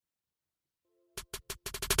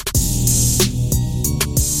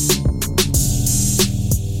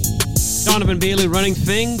Donovan Bailey running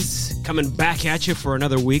things, coming back at you for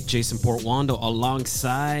another week. Jason Portwando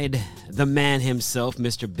alongside the man himself,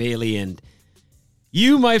 Mr. Bailey. And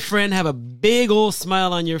you, my friend, have a big old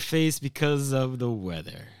smile on your face because of the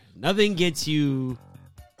weather. Nothing gets you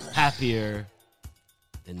happier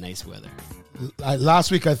than nice weather.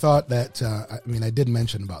 Last week I thought that, I did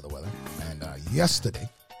mention about the weather. And yesterday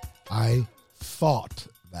I thought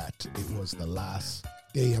that it was the last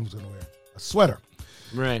day I was going to wear a sweater.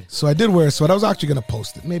 Right. So I did wear a sweater. I was actually going to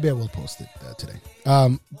post it. Maybe I will post it today.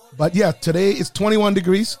 But yeah, today it's 21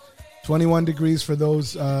 degrees. 21 degrees for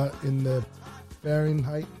those in the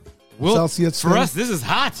Fahrenheit, Celsius. For us, this is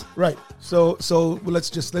hot. Right. So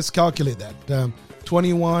let's calculate that.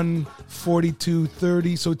 21, 42,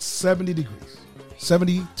 30. So it's 70 degrees.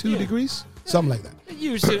 72 degrees? Something like that.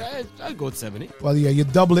 Usually, I'd go with 70. Well, yeah, you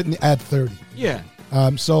double it and add 30. Yeah.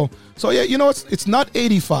 So yeah, it's not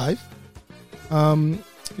 85. But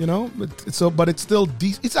it's still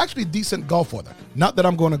it's actually decent golf weather. Not that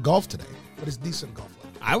I'm going to golf today, but it's decent golf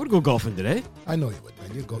weather. I would go golfing today. I know you would,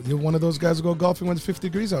 man. You're one of those guys who go golfing when it's 50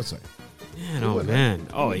 degrees outside. Man, oh man.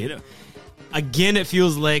 Oh, again, it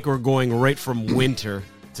feels like we're going right from winter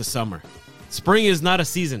to summer. Spring is not a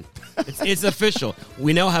season. It's official.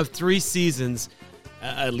 We now have 3 seasons,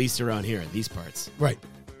 at least around here, these parts. Right.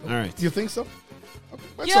 All right. Do you think so?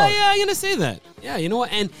 Yeah, I'm going to say that. Yeah, you know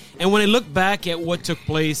what? And when I look back at what took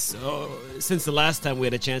place since the last time we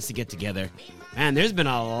had a chance to get together, man, there's been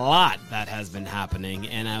a lot that has been happening.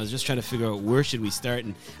 And I was just trying to figure out where should we start.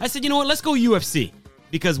 And I said, you know what? Let's go UFC.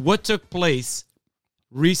 Because what took place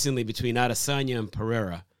recently between Adesanya and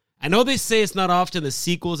Pereira, I know they say it's not often the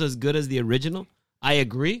sequel's as good as the original. I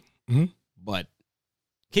agree. Mm-hmm. But in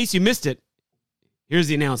case you missed it, here's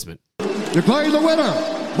the announcement. Declaring the winner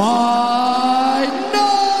by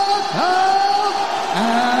knockout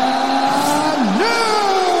and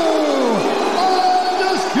new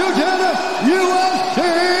undisputed UFC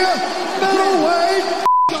middleweight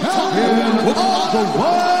champion of the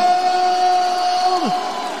world,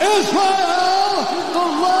 Israel, the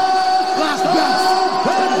last bender,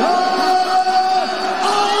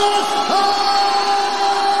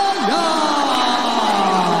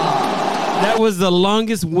 That was the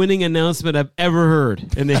longest winning announcement I've ever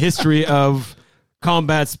heard in the history of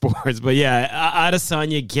combat sports. But yeah,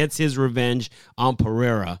 Adesanya gets his revenge on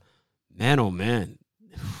Pereira. Man, oh man.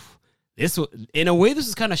 In a way, this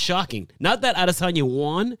is kind of shocking. Not that Adesanya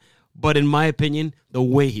won, but in my opinion, the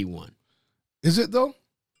way he won. Is it though?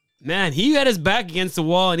 Man, he had his back against the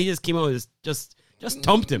wall and he just came out and just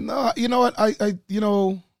thumped him. No, you know what?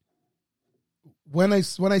 When I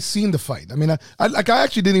seen the fight, I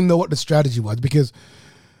actually didn't even know what the strategy was because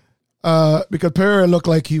Pereira looked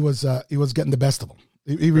like he was getting the best of him.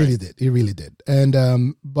 He really did. He really did.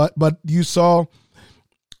 And but you saw,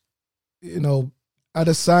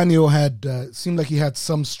 Adesanya had seemed like he had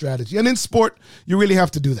some strategy. And in sport, you really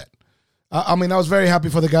have to do that. I was very happy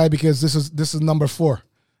for the guy because this is number 4,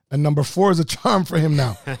 and number 4 is a charm for him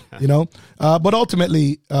now. But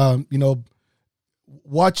ultimately,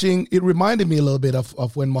 watching, it reminded me a little bit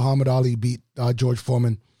of when Muhammad Ali beat George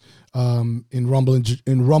Foreman in Rumble in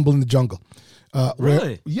the Jungle.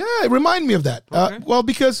 Really? It reminded me of that. Okay.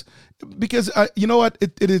 Because you know what,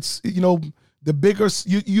 it's the bigger,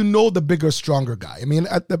 the bigger, stronger guy.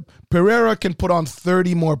 Pereira can put on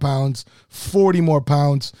 30 more pounds, 40 more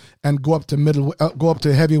pounds, and go up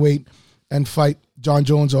to heavyweight and fight John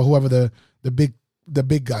Jones or whoever the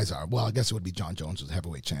big guys are. Well, I guess it would be John Jones who's the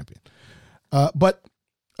heavyweight champion. But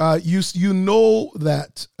you know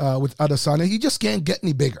that with Adesanya, he just can't get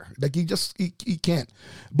any bigger. Like he can't.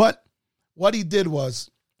 But what he did was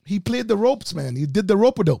he played the ropes, man. He did the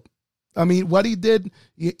rope-a-dope. What he did,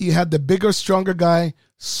 he had the bigger, stronger guy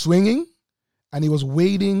swinging, and he was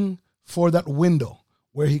waiting for that window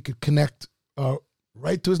where he could connect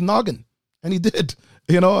right to his noggin. And he did.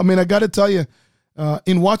 I got to tell you,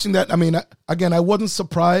 in watching that, I wasn't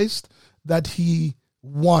surprised that he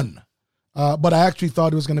won. But I actually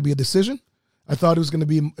thought it was going to be a decision. I thought it was going to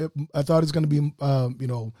be,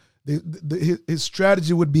 his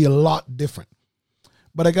strategy would be a lot different.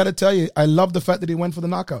 But I got to tell you, I love the fact that he went for the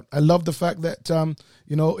knockout. I love the fact that,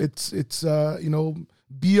 it's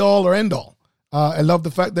be all or end all. I love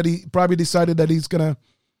the fact that he probably decided that he's gonna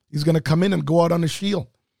come in and go out on a shield.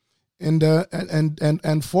 And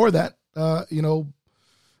for that, I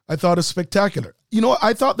thought it was spectacular.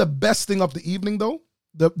 I thought the best thing of the evening, though,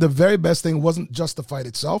 the very best thing wasn't just the fight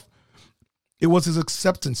itself. It was his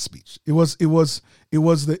acceptance speech. It was the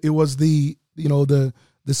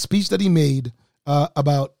speech that he made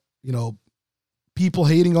about people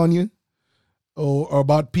hating on you or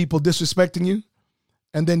about people disrespecting you,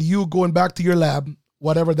 and then you going back to your lab,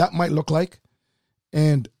 whatever that might look like,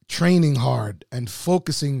 and training hard and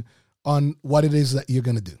focusing on what it is that you're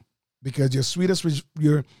going to do. Because your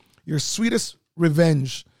sweetest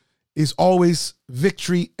revenge is always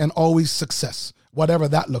victory and always success, whatever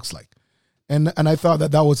that looks like. And I thought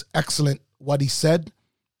that was excellent what he said,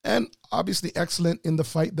 and obviously excellent in the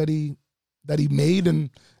fight that he made and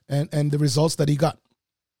the results that he got.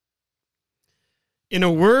 In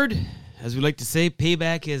a word, as we like to say,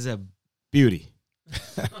 payback is a beauty.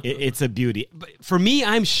 It's a beauty. But for me,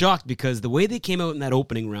 I'm shocked because the way they came out in that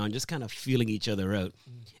opening round, just kind of feeling each other out.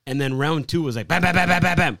 And then round 2 was like, bam, bam, bam, bam,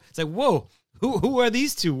 bam, bam. It's like, whoa, who are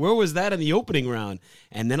these two? Where was that in the opening round?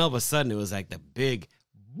 And then all of a sudden, it was like the big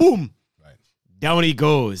boom. Right. Down he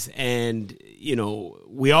goes. And,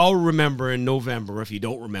 we all remember in November. If you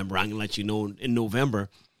don't remember, I'm going to let you know in November,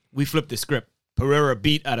 we flipped the script. Pereira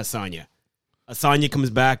beat Adesanya. Adesanya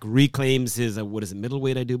comes back, reclaims his,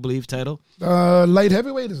 middleweight, I do believe, title? Light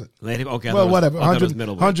heavyweight, is it? Okay. Well, whatever.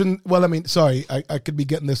 100, well, I mean, sorry, I could be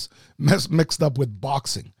getting this mixed up with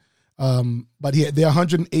boxing. But yeah, they're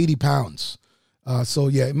 180 pounds. So,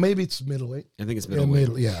 yeah, maybe it's middleweight. I think it's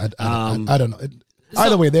middleweight. I don't know.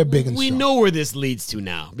 Either way, they're big and strong. We know where this leads to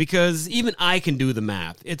now because even I can do the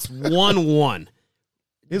math. It's 1-1.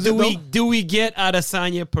 Do we get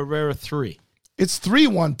Adesanya Pereira 3? It's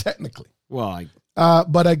 3-1 technically. Well,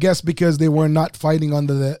 but I guess because they were not fighting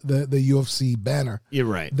under the UFC banner, you're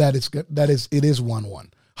right. It is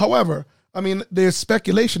 1-1. However, I mean, there's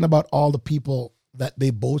speculation about all the people that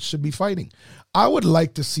they both should be fighting. I would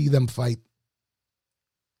like to see them fight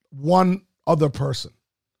one other person.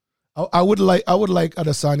 I would like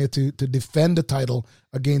Adesanya to defend the title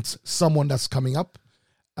against someone that's coming up,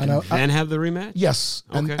 and then have the rematch. Yes,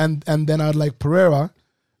 okay. and then I'd like Pereira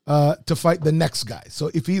to fight the next guy. So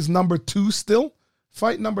if he's number 2 still,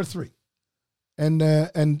 fight number 3, and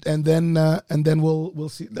then we'll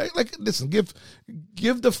see. Like listen, give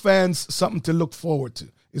the fans something to look forward to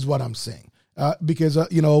is what I'm saying. Because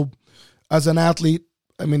as an athlete,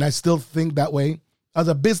 I mean, I still think that way. As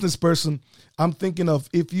a business person, I'm thinking of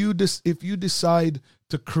if you decide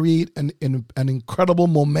to create an incredible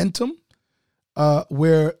momentum,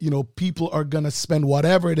 where people are gonna spend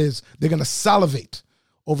whatever it is, they're gonna salivate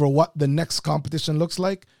over what the next competition looks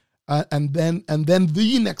like, and then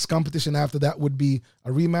the next competition after that would be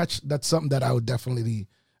a rematch. That's something that I would definitely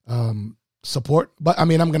support. But I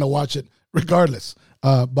mean, I'm gonna watch it regardless.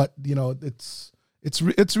 But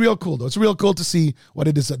it's real cool though. It's real cool to see what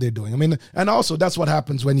it is that they're doing. I mean, and also that's what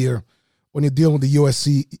happens when you're dealing with the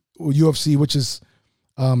UFC, which is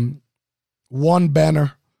one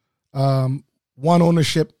banner, one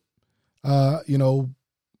ownership,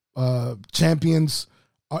 champions.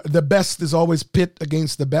 The best is always pit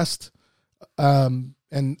against the best. And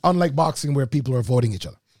unlike boxing where people are voting each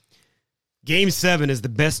other. Game 7 is the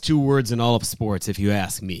best 2 words in all of sports, if you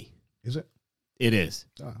ask me. Is it? It is.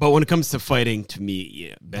 But when it comes to fighting, to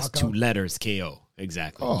me, best knockout. 2 letters, KO.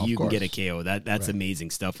 Exactly. You can get a KO. That's right. Amazing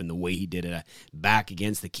stuff. And the way he did it, back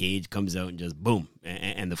against the cage, comes out and just boom,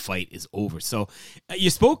 and the fight is over. So you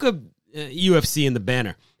spoke of UFC and the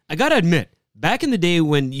banner. I got to admit, back in the day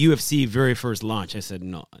when UFC very first launched, I said,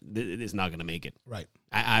 no, it's not going to make it. Right.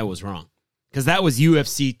 I was wrong. Because that was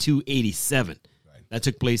UFC 287. Right. That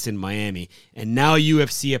took place in Miami. And now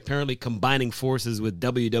UFC apparently combining forces with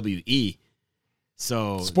WWE.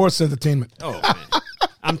 So sports entertainment. Oh, man.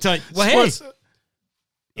 I'm telling you. Well, sports,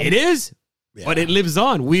 hey, it is, but it lives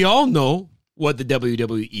on. We all know what the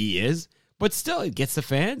WWE is, but still, it gets the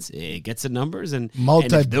fans, it gets the numbers, and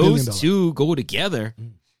if those two go together,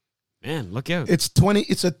 man, look out. It's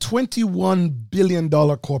a $21 billion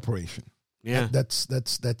corporation. Yeah, that's. I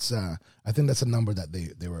think that's a number that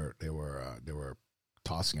they were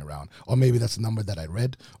tossing around, or maybe that's the number that I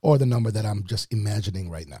read, or the number that I'm just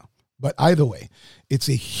imagining right now. But either way, it's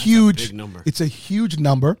a huge number. It's a huge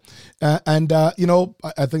number, and I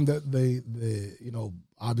think that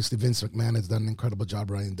obviously Vince McMahon has done an incredible job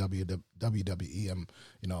running WWE. I'm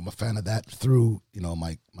a fan of that through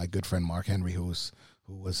my good friend Mark Henry, who was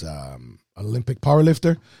Olympic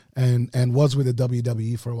powerlifter and was with the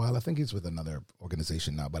WWE for a while. I think he's with another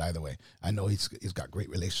organization now, but either way, I know he's got great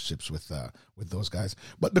relationships with those guys.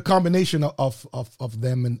 But the combination of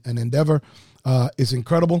them and Endeavor is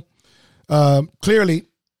incredible. Clearly,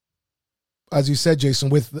 as you said, Jason,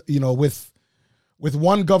 with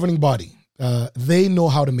one governing body, they know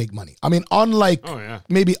how to make money. I mean, unlike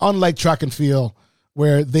track and field,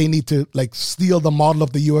 where they need to steal the model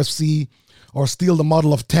of the UFC or steal the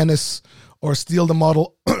model of tennis or steal the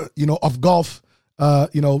model, of golf. The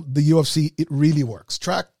UFC, it really works.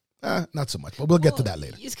 Track, Not so much, but we'll get to that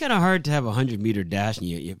later. It's kind of hard to have a 100-meter dash and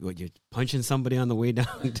you're punching somebody on the way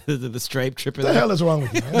down to the stripe tripper. What the hell is wrong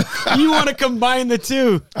with you, man? You want to combine the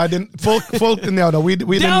two. I didn't. No, we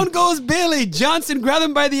Down didn't. goes Billy. Johnson grab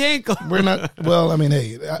him by the ankle. We're not. Well, I mean,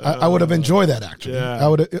 hey, I would have enjoyed that actually. Yeah. I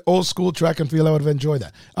would old school track and field. I would have enjoyed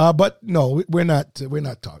that. But no, we're not. We're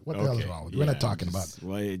not talking. What the hell is wrong with you? We're not talking about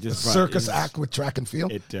a circus act with track and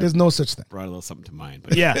field. There's no such thing. Brought a little something to mind.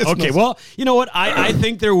 But yeah, okay. Well, you know what? I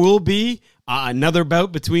think there will be another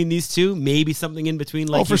bout between these two. Maybe something in between,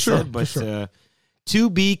 like you said. But to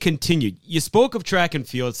be continued. You spoke of track and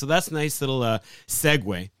field, so that's a nice little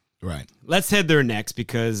segue. Right. Let's head there next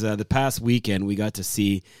because the past weekend we got to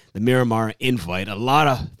see the Miramar Invite. A lot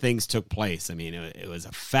of things took place. I mean, it was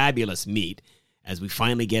a fabulous meet as we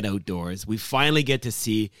finally get outdoors. We finally get to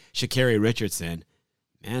see Sha'Carri Richardson.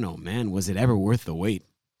 Man, oh man, was it ever worth the wait?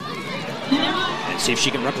 And see if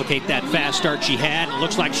she can replicate that fast start she had. It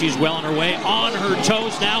looks like she's well on her way, on her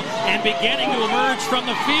toes now, and beginning to emerge from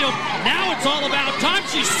the field. Now it's all about time.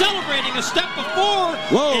 She's celebrating a step before.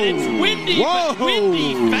 Whoa. And it's windy, but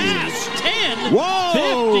windy fast.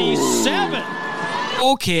 10:57.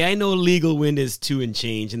 Okay, I know legal wind is 2 and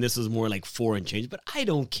change, and this was more like 4 and change, but I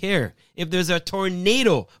don't care. If there's a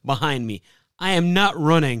tornado behind me, I am not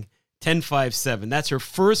running 10.57. That's her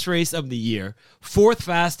first race of the year, 4th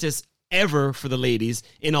fastest ever for the ladies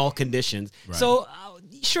in all conditions. Right. So,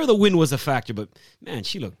 sure, the wind was a factor, but, man,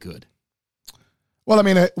 she looked good. Well, I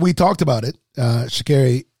mean, we talked about it.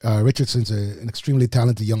 Sha'Carri Richardson's an extremely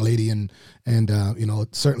talented young lady, and you know,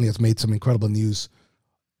 certainly has made some incredible news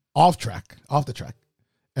off the track.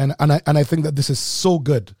 And I think that this is so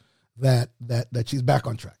good that she's back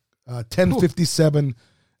on track. 10:57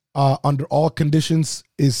 under all conditions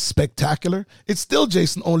is spectacular. It's still,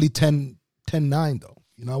 Jason, only 10:9 though.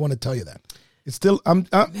 You know, I want to tell you that. It's still I'm you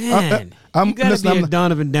gotta be a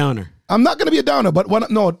Donovan downer. I'm not going to be a downer, but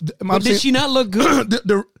did she not look good?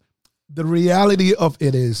 The reality of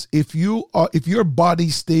it is, if your body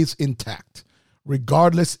stays intact,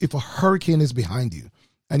 regardless if a hurricane is behind you,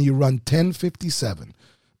 and you run 10:57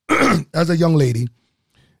 as a young lady,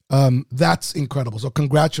 that's incredible. So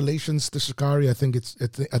congratulations to Sha'Carri. I think it's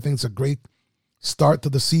a great start to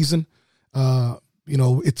the season. You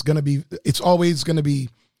know, it's always gonna be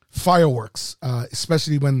fireworks,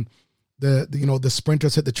 especially when the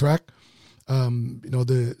sprinters hit the track.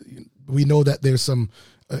 We know that there's some,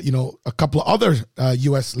 a couple of other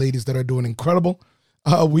U.S. ladies that are doing incredible.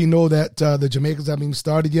 We know that the Jamaicans haven't even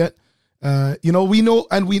started yet. We know,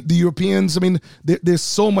 and the Europeans. I mean, there's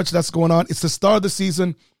so much that's going on. It's the start of the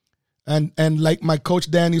season, and like my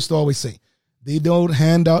coach Dan used to always say, they don't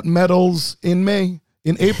hand out medals in April.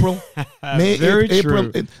 April.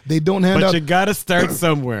 They don't hand out. But you got to start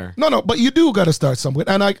somewhere. No, but you do got to start somewhere.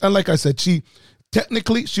 And like I said, she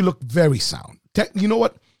looked very sound. You know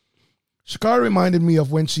what? Sha'Carri reminded me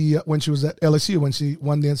of when she was at LSU when she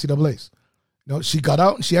won the NCAAs. You know, she got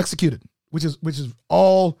out and she executed, which is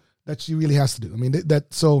all that she really has to do. I mean,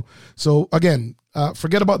 so again,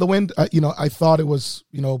 forget about the wind. I thought it was,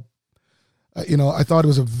 I thought it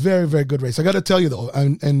was a very, very good race. I got to tell you though,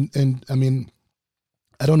 and I mean,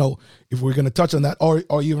 I don't know if we're going to touch on that or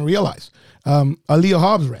even realize. Aaliyah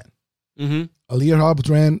Hobbs ran. Mm-hmm. Aaliyah Hobbs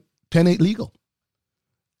ran 10.8 legal.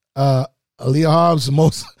 Aaliyah Hobbs,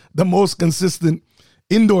 the most consistent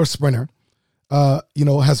indoor sprinter,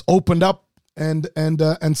 has opened up and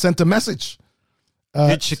sent a message.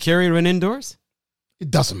 Did Sha'Carri run indoors?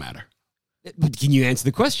 It doesn't matter. Can you answer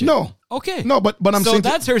the question? No. Okay. No, but I'm saying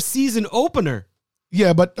that's her season opener.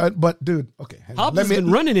 Yeah, but dude, okay. Hobbs has been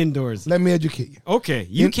running indoors. Let me educate you. Okay,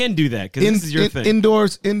 you can do that because this is your thing.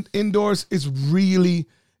 Indoors is really,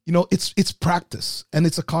 it's practice and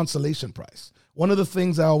it's a consolation prize. One of the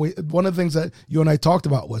things that you and I talked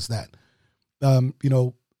about was that,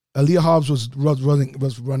 Aaliyah Hobbs was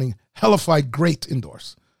running hellified great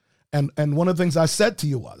indoors, and one of the things I said to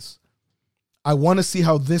you was, I want to see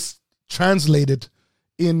how this translated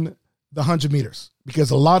in the 100 meters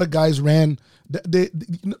because a lot of guys ran. I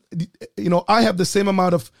have the same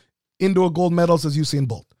amount of indoor gold medals as Usain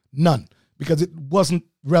Bolt. None, because it wasn't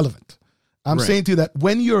relevant. I'm saying to you that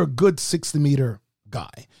when you're a good 60-meter guy,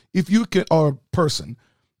 if you can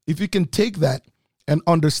take that and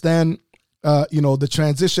understand, the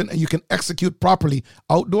transition and you can execute properly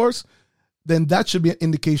outdoors, then that should be an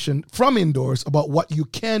indication from indoors about what you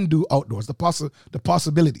can do outdoors, the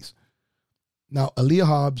possibilities. Now, Aaliyah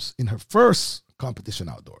Hobbs, in her first competition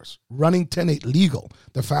outdoors, running 10.8 legal,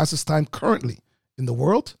 the fastest time currently in the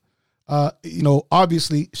world.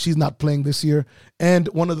 Obviously she's not playing this year. And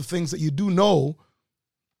one of the things that you do know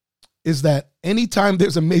is that anytime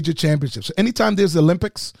there's a major championship, so anytime there's the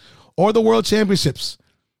Olympics or the World Championships,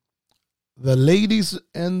 the ladies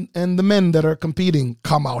and the men that are competing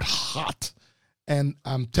come out hot. And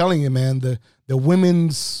I'm telling you, man, the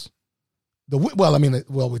women's,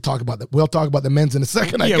 we'll talk about that. We'll talk about the men's in a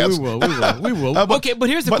second, I guess. We will. Okay, but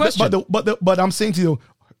here's the question. But I'm saying to you,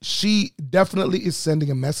 she definitely is sending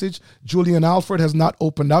a message. Julian Alford has not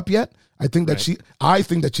opened up yet. I think that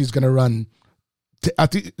she's going to run. I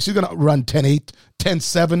think she's going to run 10-8,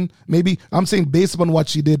 10-7, maybe. I'm saying based upon what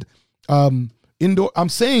she did indoor. I'm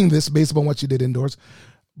saying this based upon what she did indoors.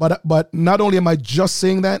 But not only am I just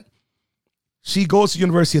saying that, she goes to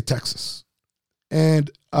University of Texas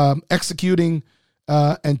and executing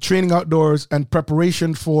and training outdoors and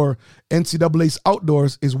preparation for NCAA's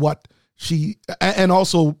outdoors is what she, and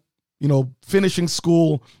also, finishing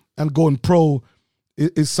school and going pro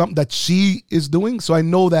is something that she is doing. So I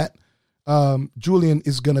know that Julian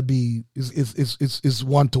is going to be, is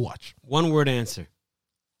one to watch. One word answer.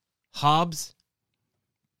 Hobbs,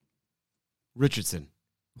 Richardson.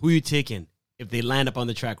 Who you taking if they land up on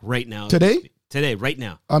the track right now? Today, right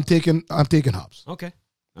now. I'm taking Hobbs. Okay.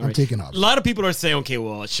 I'm taking Hobbs. A lot of people are saying, okay,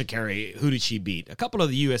 well, Sha'Carri, who did she beat? A couple of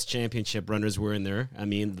the U.S. championship runners were in there. I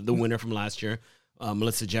mean, the winner from last year,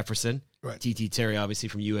 Melissa Jefferson. Right. T.T. Terry, obviously,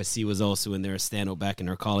 from USC, was also in there, Stano back in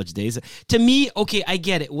her college days. To me, okay, I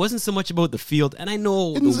get it. It wasn't so much about the field, and I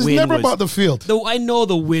know the wind It's never about the field. Though I know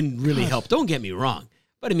the wind really helped. Don't get me wrong.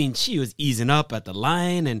 But, I mean, she was easing up at the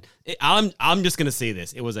line, and I'm just going to say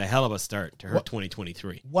this. It was a hell of a start to her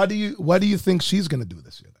 2023. What do you think she's going to do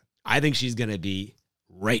this year, then? I think she's going to be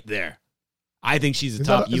right there. I think she's a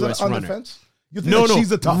top U.S. runner. On the fence? You think she's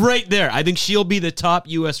the top? Right there. I think she'll be the top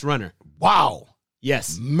U.S. runner. Wow.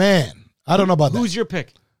 Yes. Man, I don't know about that. Who's your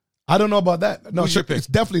pick? I don't know about that. No, Who's your pick? It's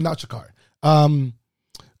definitely not Sha'Carri.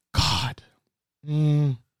 God.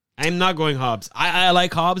 I'm not going Hobbs. I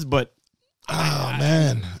like Hobbs, but...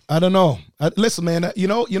 man. I don't know. Listen, man, you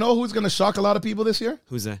know who's going to shock a lot of people this year?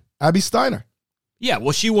 Who's that? Abby Steiner. Yeah,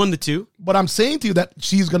 well, she won the 2. But I'm saying to you that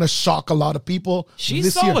she's going to shock a lot of people. She's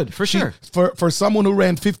this solid, year. for sure. For someone who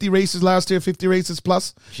ran 50 races last year, 50 races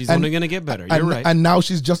plus. She's only going to get better. You're right. And now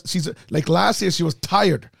she's like last year, she was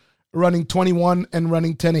tired running 21 and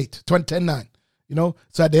running 10-8, 10-9.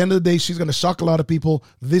 So at the end of the day, she's going to shock a lot of people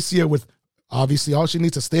this year with obviously all she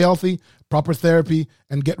needs to stay healthy, proper therapy,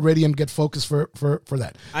 and get ready and get focused for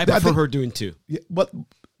that. I prefer her doing 2. Yeah, but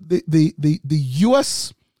the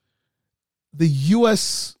U.S.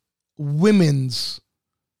 women's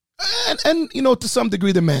and to some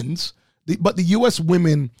degree the men's, but the U.S.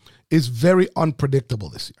 women is very unpredictable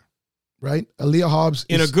this year, right? Aaliyah Hobbs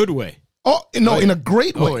in a good way. In a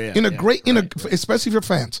great way. Especially for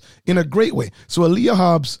fans, in a great way. So Aaliyah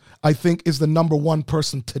Hobbs, I think, is the number one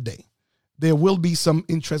person today. There will be some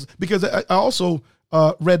interest because I also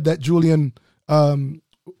read that Julian Alford,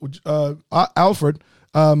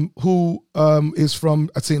 who is from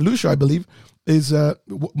St. Lucia, I believe,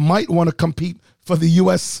 might want to compete for the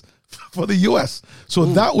U.S. So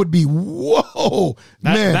that would be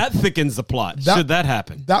man. That thickens the plot. Should that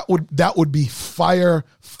happen, that would be fire.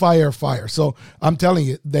 So I'm telling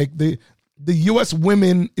you, the U.S.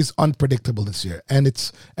 women is unpredictable this year, and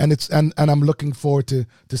I'm looking forward to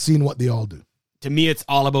seeing what they all do. To me, it's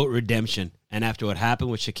all about redemption. And after what happened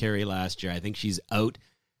with Sha'Carri last year, I think she's out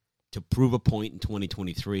to prove a point in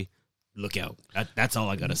 2023. Look out. That's all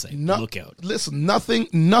I got to say. Look out. Listen,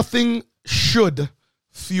 nothing should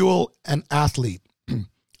fuel an athlete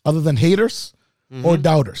other than haters or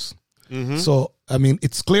doubters. Mm-hmm. So, I mean,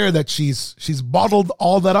 it's clear that she's bottled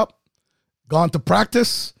all that up, gone to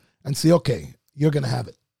practice, and say, okay, you're going to have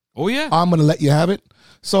it. Oh, yeah. I'm going to let you have it.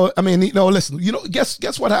 So, I mean, listen,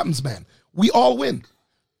 guess what happens, man? We all win.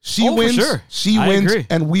 She wins. For sure. She wins, agree.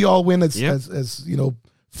 And we all win as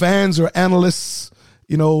fans or analysts,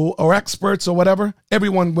 or experts or whatever.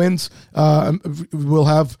 Everyone wins. We'll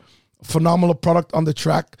have phenomenal product on the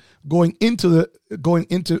track going into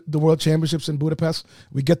the World Championships in Budapest.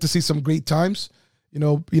 We get to see some great times.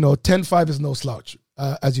 10-5 is no slouch,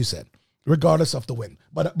 as you said, regardless of the win.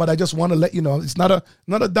 But I just want to let you know it's not a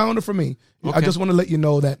downer for me. Okay. I just want to let you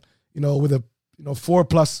know that with a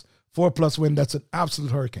 4+ win, that's an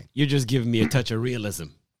absolute hurricane. You're just giving me a touch of realism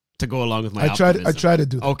to go along with my optimism. I try to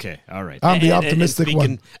do that. Okay, all right. I'm the optimistic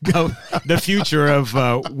one. Of the future of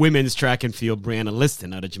women's track and field, Brianna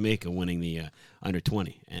Liston out of Jamaica winning the under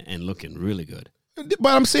 20 and looking really good.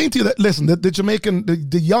 But I'm saying to you that, listen, the Jamaican,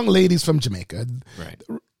 the young ladies from Jamaica, right?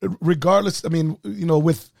 Regardless, I mean,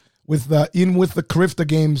 with with the Carifta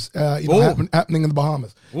games happening in the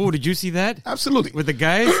Bahamas. Oh, did you see that? Absolutely. With the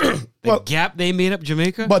guys, the gap they made up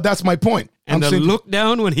Jamaica. But that's my point. And the look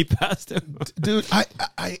down when he passed him. Dude, I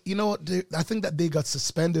think that they got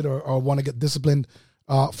suspended or want to get disciplined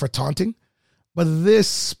for taunting. But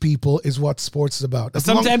this, people, is what sports is about.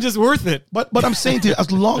 Sometimes it's worth it. But I'm saying to you, as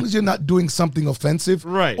long as you're not doing something offensive,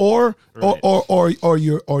 right, or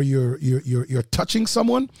you're touching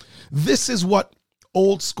someone, this is what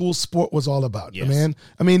old school sport was all about, man.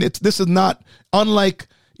 I mean, this is not unlike,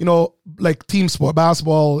 like team sport,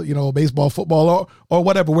 basketball, baseball, football, or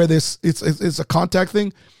whatever, where it's a contact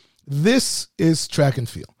thing. This is track and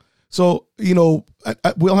field. So, we'll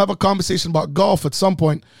have a conversation about golf at some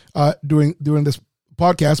point during this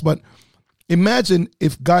podcast, but imagine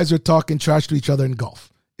if guys are talking trash to each other in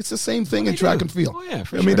golf. It's the same thing in track and field. Oh, yeah,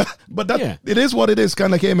 for sure. mean, it is what it is. Kind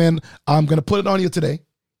of like, hey, man, I'm going to put it on you today,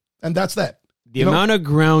 and that's that. The amount of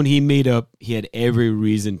ground he made up, he had every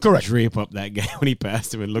reason to drape up that guy when he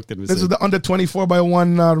passed him and looked at him. This is the under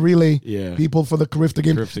 24x1 relay people for the Carifta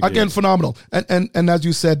game. Again, phenomenal. And as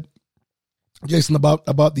you said, Jason,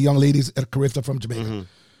 about the young ladies at Carifta from Jamaica. Mm-hmm.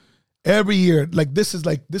 Every year, this is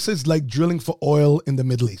like drilling for oil in the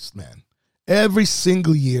Middle East, man. Every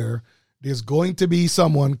single year, there's going to be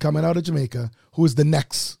someone coming out of Jamaica who is the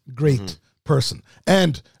next great person.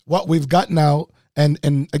 And what we've got now, and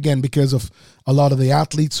again, because of a lot of the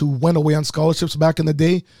athletes who went away on scholarships back in the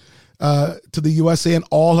day to the USA and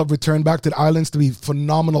all have returned back to the islands to be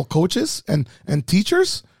phenomenal coaches and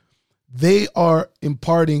teachers, they are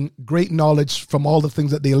imparting great knowledge from all the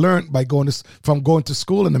things that they learned by going to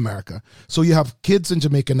school in America. So you have kids in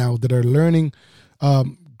Jamaica now that are learning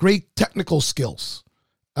great technical skills,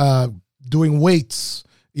 doing weights,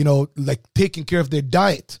 like taking care of their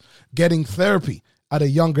diet, getting therapy at a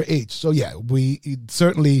younger age. So yeah, we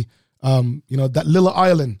certainly, that little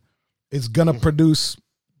island is gonna produce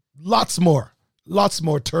lots more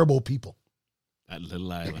turbo people. That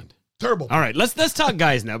little island. Turbo. All right, let's talk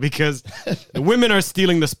guys now, because the women are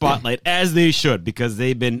stealing the spotlight, as they should, because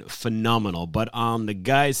they've been phenomenal. But on the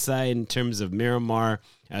guys' side, in terms of Miramar,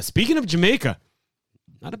 speaking of Jamaica,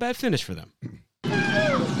 not a bad finish for them.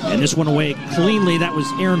 And this one away cleanly. That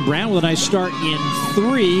was Aaron Brown with a nice start in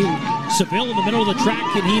 3. Seville in the middle of the track.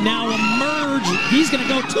 Can he now emerge? He's going to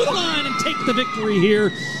go to the line and take the victory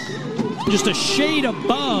here. Just a shade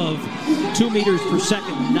above 2 meters per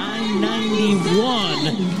second,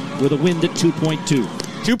 991 with a wind at 2.2.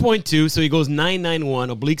 2.2, so he goes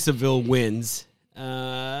 991. Oblique Seville wins.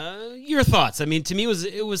 Your thoughts? I mean, to me,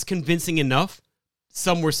 it was convincing enough.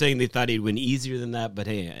 Some were saying they thought he'd win easier than that, but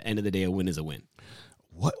hey, at the end of the day, a win is a win.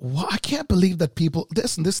 What? I can't believe that people.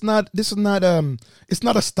 This is not. It's not a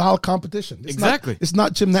style competition. It's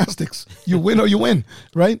not gymnastics. You win or you win,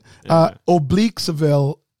 right? Oblique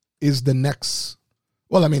Seville is the next.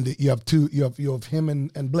 Well, I mean, you have two. You have him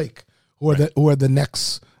and Blake, who are the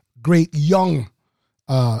next great young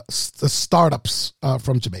startups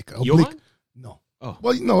from Jamaica. Oblique, no. Oh,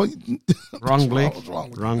 well, no. Wrong Blake.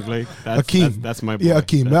 Wrong Blake. That's my boy. Yeah,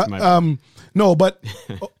 Akeem. No, but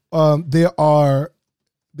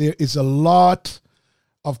there is a lot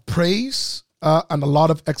of praise and a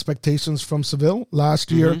lot of expectations from Seville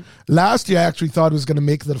last year. Mm-hmm. Last year, I actually thought it was going to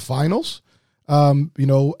make the finals.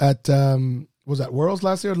 At was that Worlds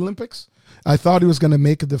last year at Olympics? I thought he was going to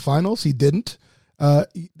make it the finals. He didn't.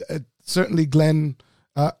 Certainly, Glenn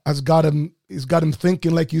has got him. He's got him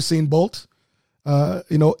thinking like Usain Bolt. By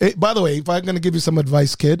the way, if I'm going to give you some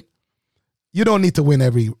advice, kid, you don't need to win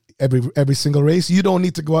every single race. You don't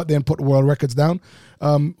need to go out there and put world records down.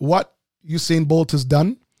 What Usain Bolt has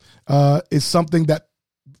done is something that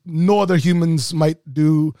no other humans might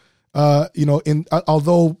do. In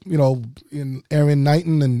Aaron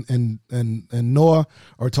Knighton and Noah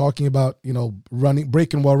are talking about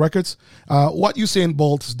breaking world records. What Usain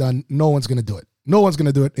Bolt has done, no one's going to do it. No one's going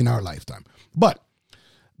to do it in our lifetime. But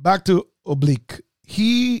back to Oblique,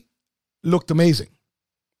 he looked amazing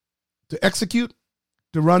to execute.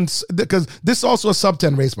 To run, because this is also a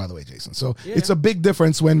sub-10 race, by the way, Jason. So it's a big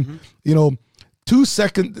difference when, 2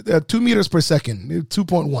 meters per second,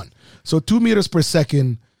 2.1. So 2 meters per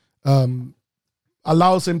second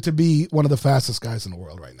allows him to be one of the fastest guys in the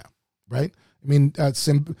world right now, right? I mean, I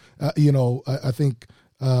think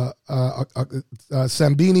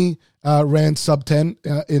Sambini ran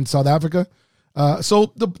sub-10 in South Africa.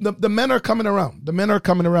 So the men are coming around. The men are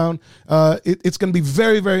coming around. It's going to be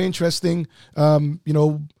very, very interesting. I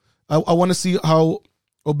want to see how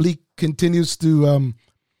Oblique continues to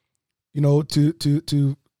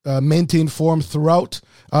maintain form throughout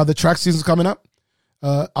the track seasons coming up.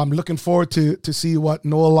 I'm looking forward to see what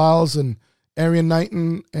Noah Lyles and Arian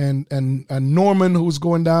Knighton and Norman, who's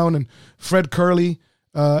going down, and Fred Curley.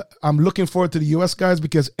 I'm looking forward to the U.S. guys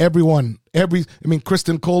because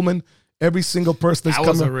Kristen Coleman, every single person that's that coming.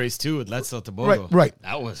 was a race too with Let's Tobago. Right.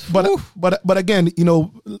 That was. But again,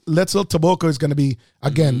 Let's Tobago is going to be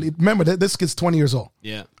again. Remember that this kid's 20 years old.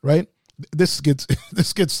 Yeah. Right. This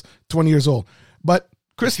kid's 20 years old. But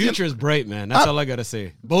Christian, the future is bright, man. That's all I gotta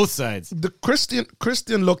say. Both sides. The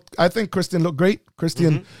Christian looked. I think Christian looked great.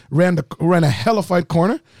 Christian ran a hellified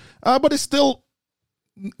corner, but it's still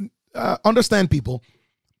understand people.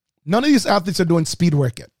 None of these athletes are doing speed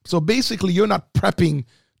work yet. So basically, you're not prepping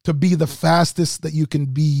to be the fastest that you can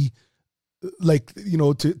be, to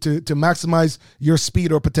maximize your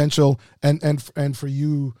speed or potential, and for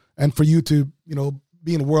you to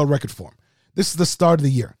be in world record form. This is the start of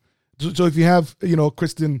the year. So if you have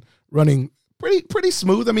Christian running pretty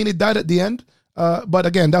smooth, I mean it died at the end, but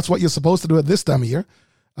again that's what you're supposed to do at this time of year.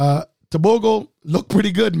 Tobago looked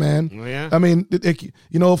pretty good, man. Oh, yeah. I mean,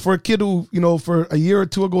 for a kid who, for a year or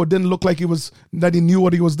two ago, it didn't look like that he knew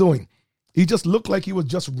what he was doing. He just looked like he was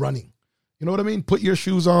just running. You know what I mean? Put your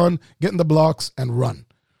shoes on, get in the blocks, and run.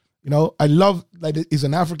 I love that he's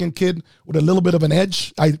an African kid with a little bit of an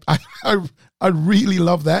edge. I really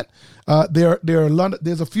love that.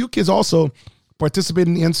 There's a few kids also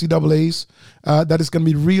participating in the NCAAs. That is going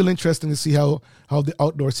to be real interesting to see how the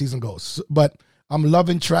outdoor season goes. But I'm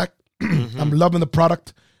loving track. I'm loving the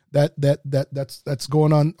product that's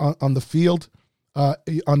going on the field,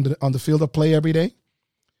 on the field of play every day.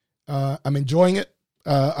 I'm enjoying it.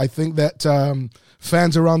 I think that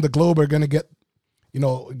fans around the globe are going to get, they're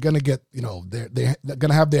going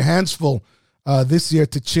to have their hands full this year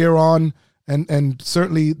to cheer on, and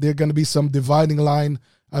certainly there's going to be some dividing line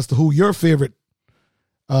as to who your favorite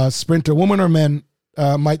sprinter, woman or men,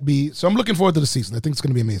 might be. So I'm looking forward to the season. I think it's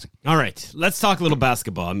going to be amazing. All right, let's talk a little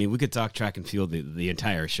basketball. I mean, we could talk track and field the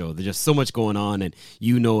entire show. There's just so much going on, and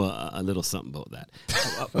a little something about that.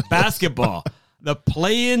 Basketball, the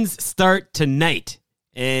play-ins start tonight.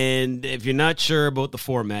 And if you're not sure about the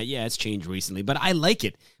format, it's changed recently, but I like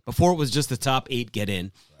it. Before it was just the top 8 get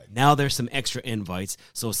in. Right. Now there's some extra invites.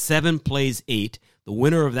 So 7 plays 8. The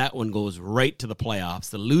winner of that one goes right to the playoffs.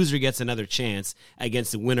 The loser gets another chance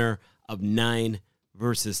against the winner of 9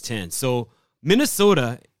 versus 10. So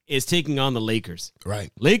Minnesota is taking on the Lakers.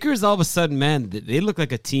 Right. Lakers, all of a sudden, man, they look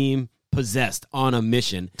like a team possessed, on a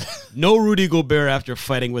mission. No Rudy Gobert after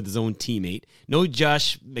fighting with his own teammate. No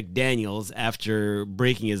Josh McDaniels after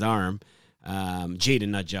breaking his arm. Jaden,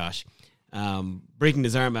 not Josh. Breaking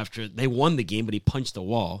his arm after they won the game, but he punched the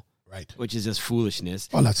wall. Right. Which is just foolishness.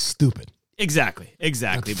 Oh, that's stupid. Exactly.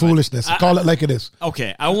 That's foolishness. Call it like it is.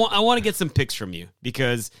 Okay, I want to get some picks from you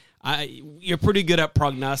because you're pretty good at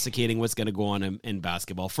prognosticating what's going to go on in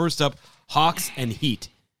basketball. First up, Hawks and Heat.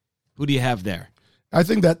 Who do you have there? I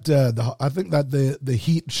think that the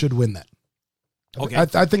Heat should win that. Okay,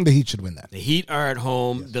 I think the Heat should win that. The Heat are at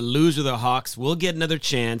home. Yes. The loser, the Hawks, will get another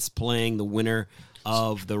chance playing the winner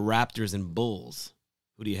of the Raptors and Bulls.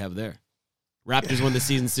 Who do you have there? Raptors won the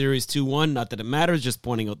season series 2-1. Not that it matters, just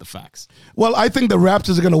pointing out the facts. Well, I think the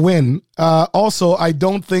Raptors are going to win. Also, I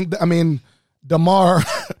don't think DeMar.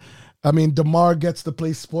 DeMar gets to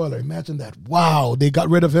play spoiler. Imagine that. Wow, they got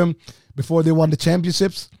rid of him before they won the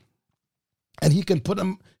championships. And he can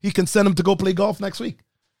send him to go play golf next week.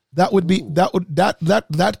 That could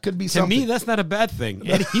be something. To me, that's not a bad thing.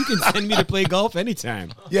 Eddie, you can send me to play golf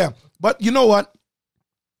anytime. Yeah. But you know what?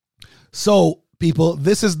 So, people,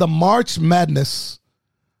 this is the March Madness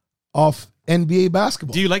of NBA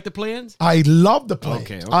basketball. Do you like the play-ins? I love the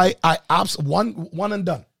play-ins. Okay. I one and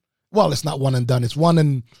done. Well, it's not one and done. It's one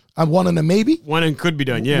and a maybe. One and could be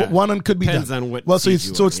done, yeah. One and could be Depends done. on what. Well, so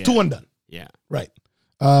it's 2 and done. Yeah. Right.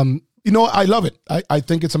 I love it. I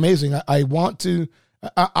think it's amazing. I want to.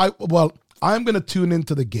 I'm going to tune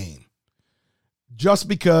into the game just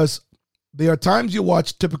because there are times you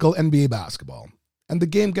watch typical NBA basketball and the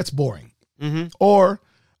game gets boring, or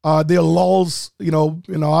there are lulls.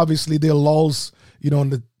 Obviously there are lulls. In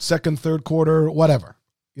the second, third quarter, whatever.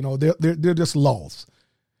 They're just lulls.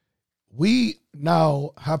 We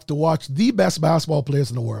now have to watch the best basketball players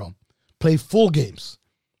in the world play full games.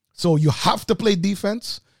 So you have to play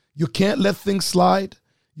defense. You can't let things slide.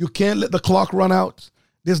 You can't let the clock run out.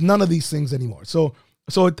 There's none of these things anymore.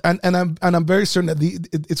 I'm very certain that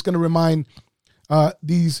it's going to remind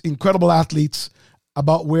these incredible athletes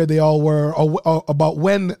about where they all were, or about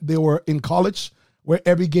when they were in college, where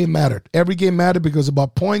every game mattered. Every game mattered because it was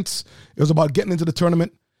about points. It was about getting into the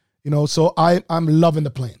tournament. So I'm loving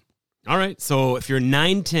the playing. All right. So if you're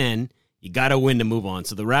 9-10, you got to win to move on.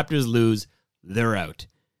 So the Raptors lose, they're out.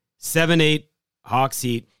 7-8, Hawks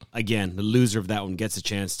Heat. again, the loser of that one gets a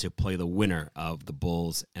chance to play the winner of the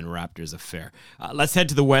Bulls and Raptors affair. Let's head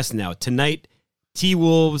to the West now. Tonight,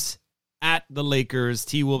 T-Wolves at the Lakers.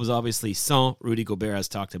 T-Wolves obviously sans Rudy Gobert, as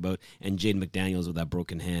talked about, and Jaden McDaniels with that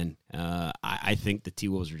broken hand. I think the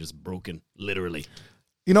T-Wolves are just broken, literally.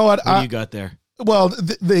 You know what? What do you got there? Well,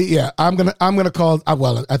 I'm gonna call.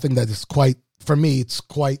 Well, I think that is quite, for me, it's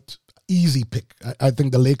quite easy pick. I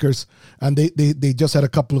think the Lakers, and they just had a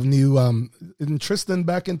couple of new. Isn't Tristan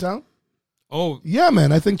back in town? Oh yeah,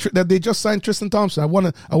 man. I think that they just signed Tristan Thompson.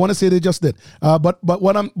 I wanna say they just did. If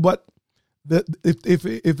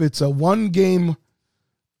it's a one game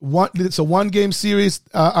series,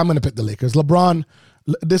 I'm gonna pick the Lakers. LeBron,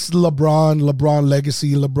 this is LeBron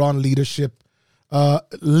legacy, LeBron leadership,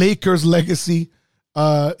 Lakers legacy.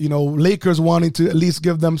 Lakers wanting to at least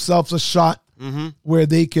give themselves a shot where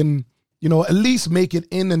they can, at least make it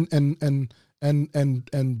in and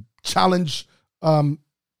challenge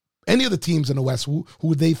any of the teams in the West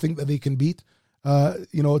who they think that they can beat,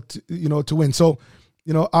 to win. So,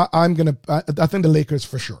 I think the Lakers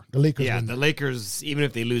for sure. The Lakers. Yeah, win. the Lakers, even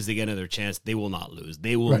if they lose, they get another chance. They will not lose.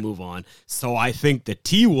 They will move on. So I think the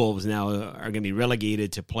T-Wolves now are going to be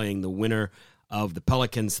relegated to playing the winner of the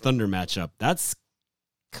Pelicans-Thunder matchup. That's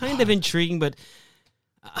kind of intriguing, but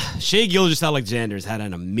Shai Gilgeous-Alexander has had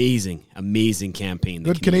an amazing campaign.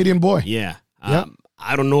 Good Canadian boy. Yeah. Yeah.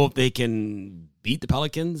 I don't know if they can beat the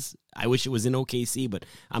Pelicans. I wish it was in OKC, but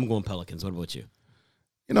I'm going Pelicans. What about you?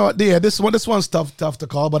 This one's tough to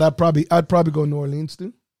call, but I'd probably go New Orleans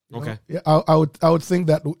too. Okay. Yeah, I would think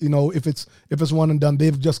that if it's one and done,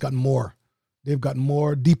 they've just got more. They've got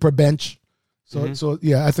more deeper bench. So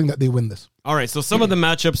yeah, I think that they win this. All right, so some of the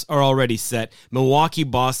matchups are already set. Milwaukee,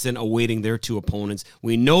 Boston awaiting their two opponents.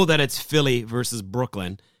 We know that it's Philly versus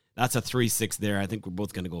Brooklyn. That's a 3-6 there. I think we're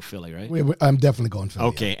both going to go Philly, right? I'm definitely going Philly.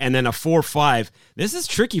 Okay, yeah. And then a 4-5. This is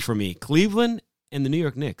tricky for me. Cleveland and the New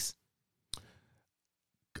York Knicks.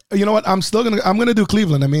 You know what? I'm gonna do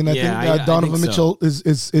Cleveland. I mean, I think Donovan Mitchell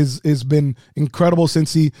is been incredible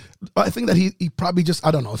since I think that he probably just,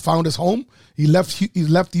 I don't know, found his home. He left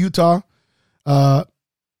Utah.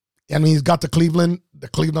 He's got to Cleveland. The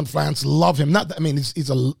Cleveland fans love him. He's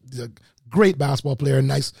a great basketball player, a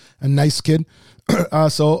nice kid.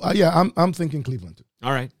 I'm thinking Cleveland too.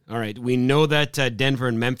 All right. We know that Denver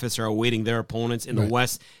and Memphis are awaiting their opponents in the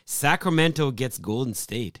West. Sacramento gets Golden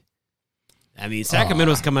State.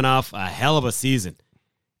 Sacramento's coming off a hell of a season.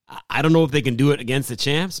 I don't know if they can do it against the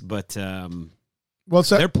champs, but they're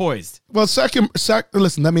poised. Well, listen,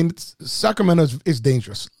 Sacramento is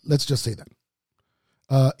dangerous. Let's just say that.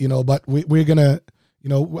 But we're gonna,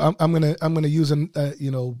 I'm gonna use a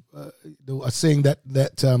saying that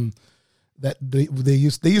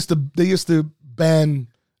they used to ban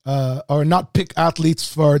or not pick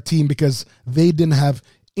athletes for our team because they didn't have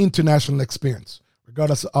international experience,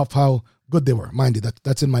 regardless of how good they were. Mind you,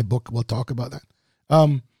 that's in my book. We'll talk about that.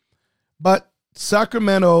 But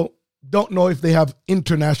Sacramento, don't know if they have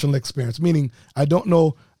international experience. Meaning, I don't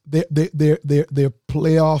know their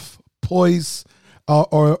playoff poise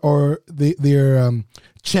or their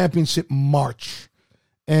championship march.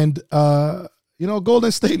 And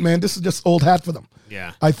Golden State, man, this is just old hat for them.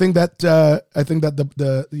 Yeah, I think that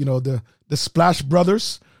the Splash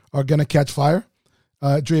Brothers are gonna catch fire.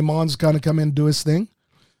 Draymond's gonna come in and do his thing.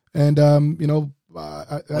 And I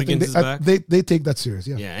think they take that serious.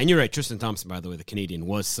 Yeah, and you're right. Tristan Thompson, by the way, the Canadian,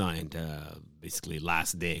 was signed basically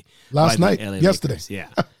last night, yesterday. Lakers. Yeah,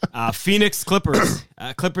 Phoenix Clippers.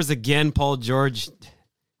 Clippers again. Paul George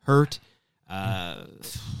hurt. I'm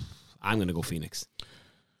going to go Phoenix.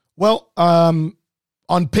 Well, on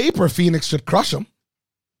paper, Phoenix should crush them.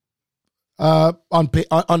 On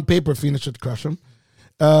paper, Phoenix should crush them.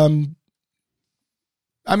 I'm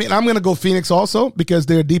going to go Phoenix also because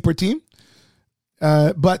they're a deeper team.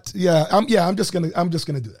 But I'm just gonna do that.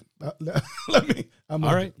 All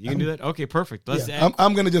right, you can do that. Okay, perfect. I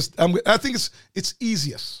think it's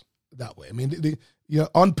easiest that way.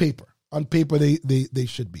 On paper they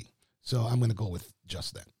should be. So I'm gonna go with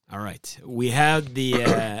just that. All right, we had the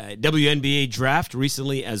WNBA draft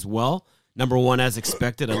recently as well. Number one, as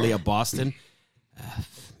expected, Aaliyah Boston.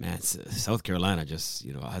 South Carolina just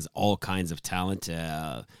has all kinds of talent.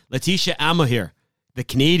 Letitia Amahir, the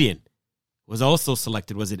Canadian, was also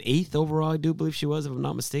selected. Was it 8th overall? I do believe she was, if I'm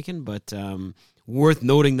not mistaken. But worth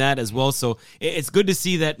noting that as well. So it's good to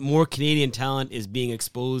see that more Canadian talent is being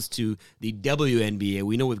exposed to the WNBA.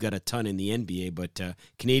 We know we've got a ton in the NBA, but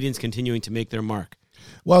Canadians continuing to make their mark.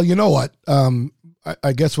 Well, you know what?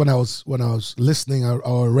 I guess when I was listening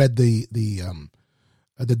or read the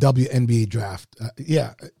WNBA draft,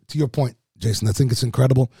 to your point, Jason, I think it's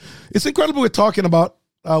incredible. It's incredible we're talking about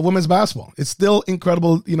women's basketball. It's still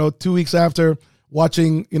incredible, 2 weeks after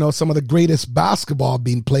watching, some of the greatest basketball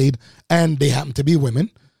being played, and they happen to be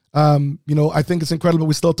women. I think it's incredible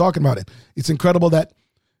we're still talking about it. It's incredible that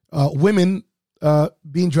women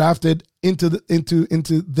being drafted into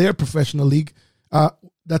their professional league.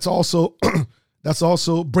 That's also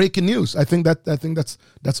breaking news. I think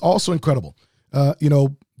that's also incredible.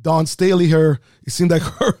 Dawn Staley, it seemed like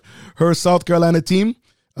her South Carolina team,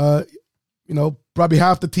 probably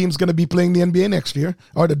half the team's going to be playing the NBA next year,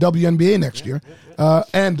 or the WNBA next year.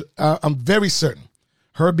 And I'm very certain,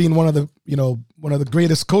 her being one of the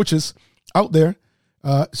greatest coaches out there,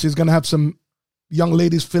 she's going to have some young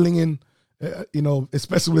ladies filling in,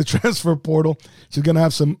 especially with the transfer portal. She's going to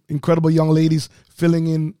have some incredible young ladies filling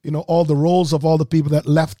in, all the roles of all the people that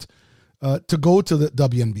left to go to the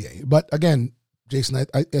WNBA. But again, Jason,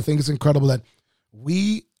 I think it's incredible that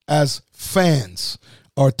we as fans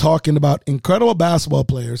are talking about incredible basketball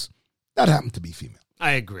players that happen to be female.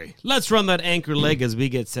 I agree. Let's run that anchor leg as we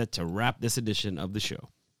get set to wrap this edition of the show.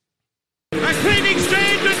 A cleaning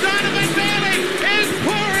stream to Donovan Bailey is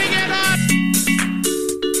pouring it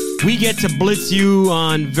on. We get to blitz you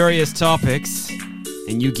on various topics,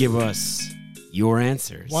 and you give us your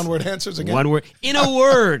answers. One-word answers again? One word. In a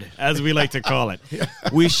word, as we like to call it.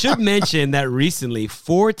 We should mention that recently,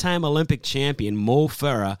 4-time Olympic champion Mo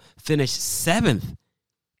Farah finished 7th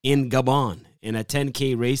in Gabon in a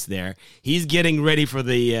 10K race there. He's getting ready for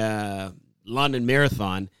the London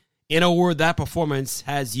Marathon. In a word, that performance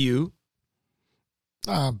has you...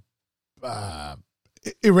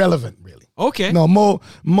 irrelevant, really. Okay. No, Mo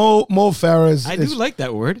Farah is... I do like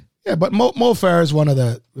that word. Yeah, but Mo Farah is one of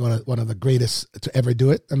the greatest to ever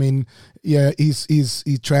do it. I mean, yeah,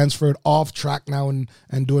 he transferred off track now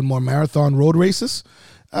and doing more marathon road races.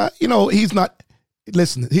 He's not...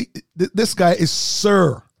 Listen, this guy is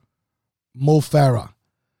Sir Mo Farah.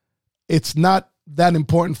 It's not that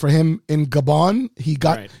important for him in Gabon. He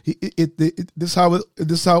got right. This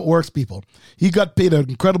is how it works, people. He got paid an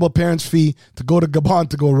incredible parents' fee to go to Gabon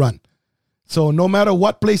to go run. So no matter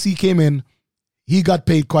what place he came in, he got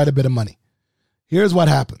paid quite a bit of money. Here's what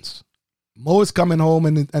happens: Mo is coming home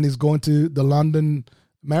and he's going to the London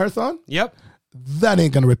Marathon. Yep. That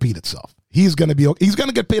ain't gonna repeat itself. He's gonna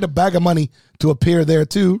get paid a bag of money to appear there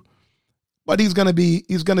too, but he's gonna be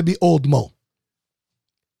old Mo.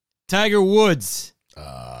 Tiger Woods.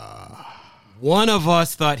 One of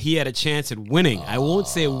us thought he had a chance at winning. I won't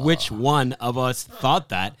say which one of us thought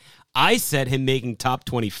that. I said him making top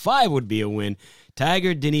 25 would be a win.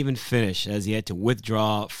 Tiger didn't even finish as he had to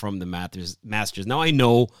withdraw from the Masters. Now, I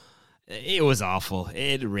know it was awful.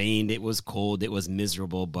 It rained. It was cold. It was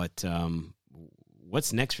miserable. But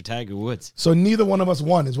what's next for Tiger Woods? So neither one of us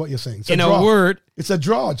won is what you're saying. In a word. It's a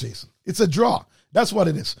draw, Jason. It's a draw. That's what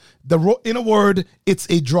it is. In a word, it's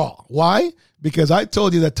a draw. Why? Because I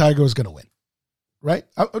told you that Tiger was going to win. Right?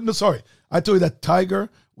 I told you that Tiger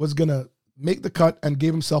was going to make the cut and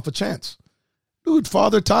gave himself a chance. Dude,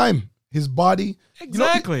 father time. His body.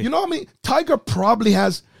 Exactly. You know what I mean? Tiger probably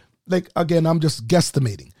has, again, I'm just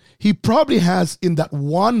guesstimating. He probably has in that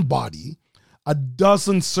one body a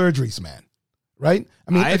dozen surgeries, man. Right?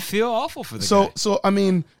 I mean, I feel awful for the guy. So I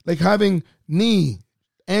mean, having knee,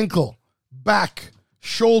 ankle, back,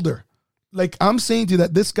 shoulder. I'm saying to you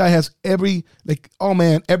that this guy has everything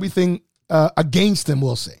against him,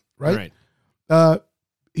 we'll say. Right?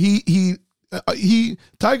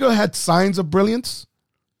 Tiger had signs of brilliance.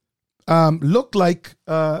 Looked like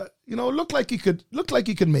he could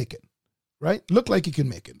make it, right? Looked like he could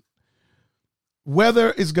make it. Weather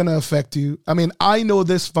is going to affect you. I mean, I know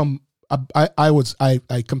this from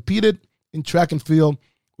I competed in track and field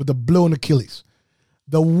with a blown Achilles.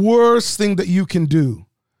 The worst thing that you can do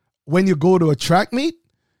when you go to a track meet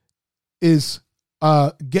is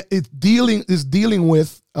dealing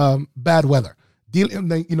with bad weather.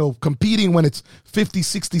 Competing when it's 50,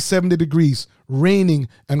 60, 70 degrees, raining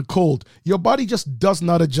and cold. Your body just does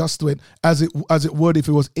not adjust to it as it would if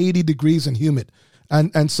it was 80 degrees and humid.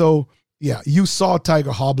 And so, yeah, you saw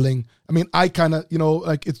Tiger hobbling. I mean, I kind of,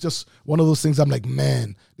 it's just one of those things I'm like,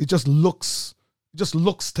 man, it just looks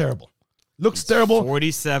terrible. Looks terrible.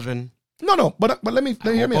 47. No, but let me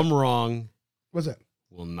hear me. I'm wrong. What's that?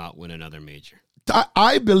 Will not win another major.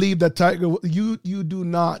 I believe that Tiger, you do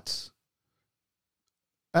not.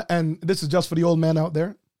 And this is just for the old man out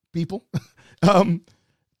there, people.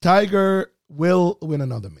 Tiger will win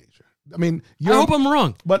another major. I mean, I hope I'm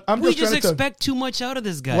wrong. But we just expect too much out of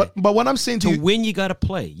this guy. But what I'm saying to you, win, you got to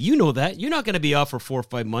play. You know that. You're not going to be off for 4 or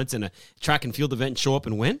 5 months in a track and field event and show up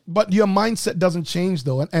and win. But your mindset doesn't change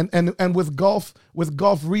though. And with golf,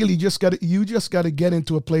 really, you just got to get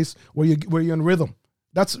into a place where you're in rhythm.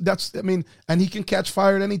 That's I mean, and he can catch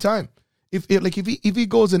fire at any time. If he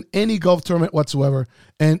goes in any golf tournament whatsoever,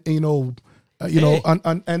 and and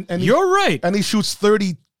You're right. and he shoots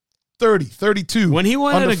 30, 32 When he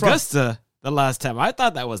won on at the front. Augusta the last time, I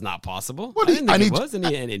thought that was not possible. Well, I didn't think and it was, and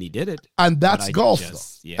he did it. And that's But I golf,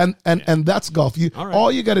 just- though. yeah, And that's golf. All right.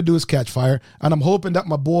 All you got to do is catch fire. And I'm hoping that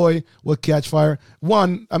my boy will catch fire.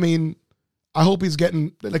 One, I mean, I hope he's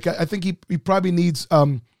getting, like, I think he probably needs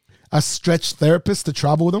a stretch therapist to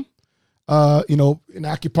travel with him. An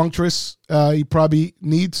acupuncturist he probably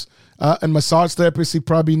needs. And massage therapist he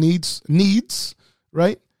probably needs,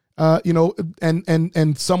 right?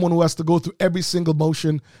 And someone who has to go through every single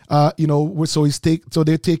motion, so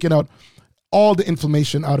they're taking out all the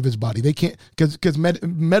inflammation out of his body. They can't, because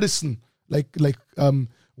medicine, like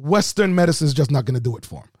Western medicine is just not going to do it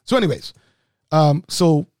for him. So anyways,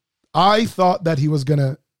 so I thought that he was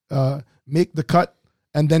going to make the cut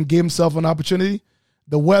and then give himself an opportunity.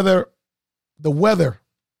 The weather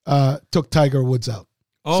took Tiger Woods out.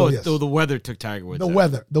 Oh, So, yes. so the weather took Tiger Woods. The out.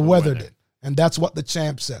 weather weather. did. And that's what the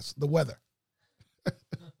champ says, the weather.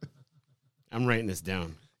 I'm writing this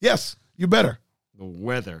down. Yes, you better. The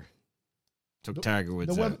weather took Tiger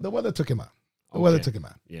Woods out. The weather took him out. The weather Okay. took him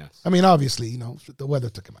out. Yes. I mean, obviously, the weather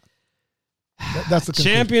took him out. That's the conclusion.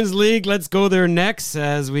 Champions League, let's go there next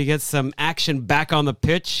as we get some action back on the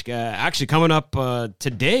pitch. Actually, coming up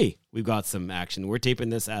today, we've got some action. We're taping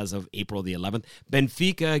this as of April the 11th.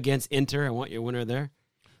 Benfica against Inter. I want your winner there.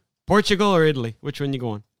 Portugal or Italy? Which one you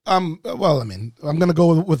going? Well, I mean, I'm going to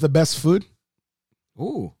go with the best food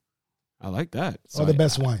Ooh, I like that. or the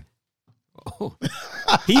best wine. Oh.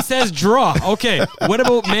 He says draw. Okay. What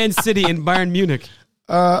about Man City and Bayern Munich?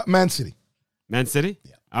 Man City. Man City?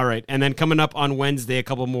 Yeah. All right. And then coming up on Wednesday, a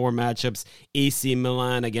couple more matchups. AC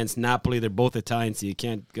Milan against Napoli. They're both Italian, so you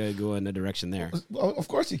can't go in a direction there. Well, of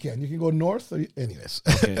course you can. You can go north. Anyways.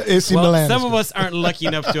 Okay. AC Well, Milan. some of us aren't lucky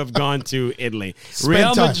enough to have gone to Italy. Spend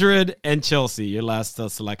Real time. Madrid and Chelsea, your last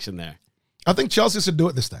selection there. I think Chelsea should do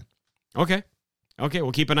it this time. Okay. Okay,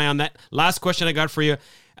 we'll keep an eye on that. Last question I got for you.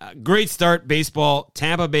 Great start, baseball.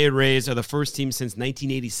 Tampa Bay Rays are the first team since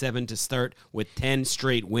 1987 to start with 10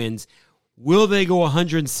 straight wins. Will they go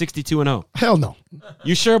 162-0? Hell no.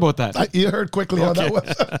 You sure about that? You heard quickly how that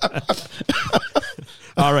was.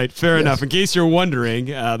 All right, fair enough. In case you're wondering,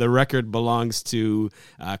 the record belongs to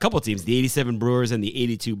a couple teams, the 87 Brewers and the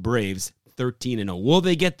 82 Braves, 13-0. Will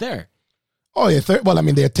they get there? Oh, yeah. Well, I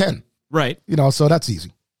mean, they're 10. Right. So that's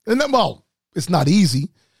easy. And then, well, it's not easy.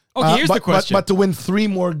 Okay, here's the question. But to win 3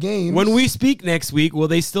 more games. When we speak next week, will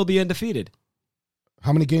they still be undefeated?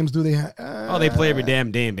 How many games do they have? They play every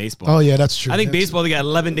damn day in baseball. Oh, yeah, that's true. I think baseball, they got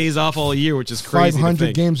 11 days off all year, which is crazy.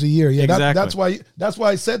 500 games a year. Yeah, Exactly. that's why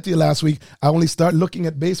I said to you last week, I only start looking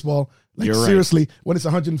at baseball, You're right. seriously, when it's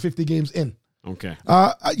 150 games in. Okay.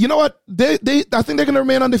 You know what? I think they're going to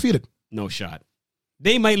remain undefeated. No shot.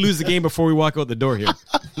 They might lose the game before we walk out the door here.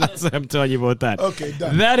 That's what I'm telling you about that. Okay,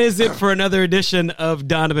 done. That is it for another edition of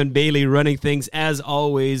Donovan Bailey Running Things. As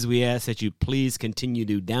always, we ask that you please continue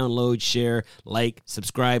to download, share, like,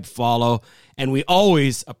 subscribe, follow, and we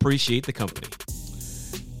always appreciate the company.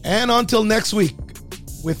 And until next week,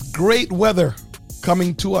 with great weather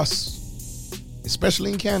coming to us,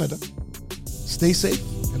 especially in Canada, stay safe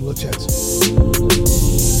and we'll chat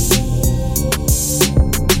soon.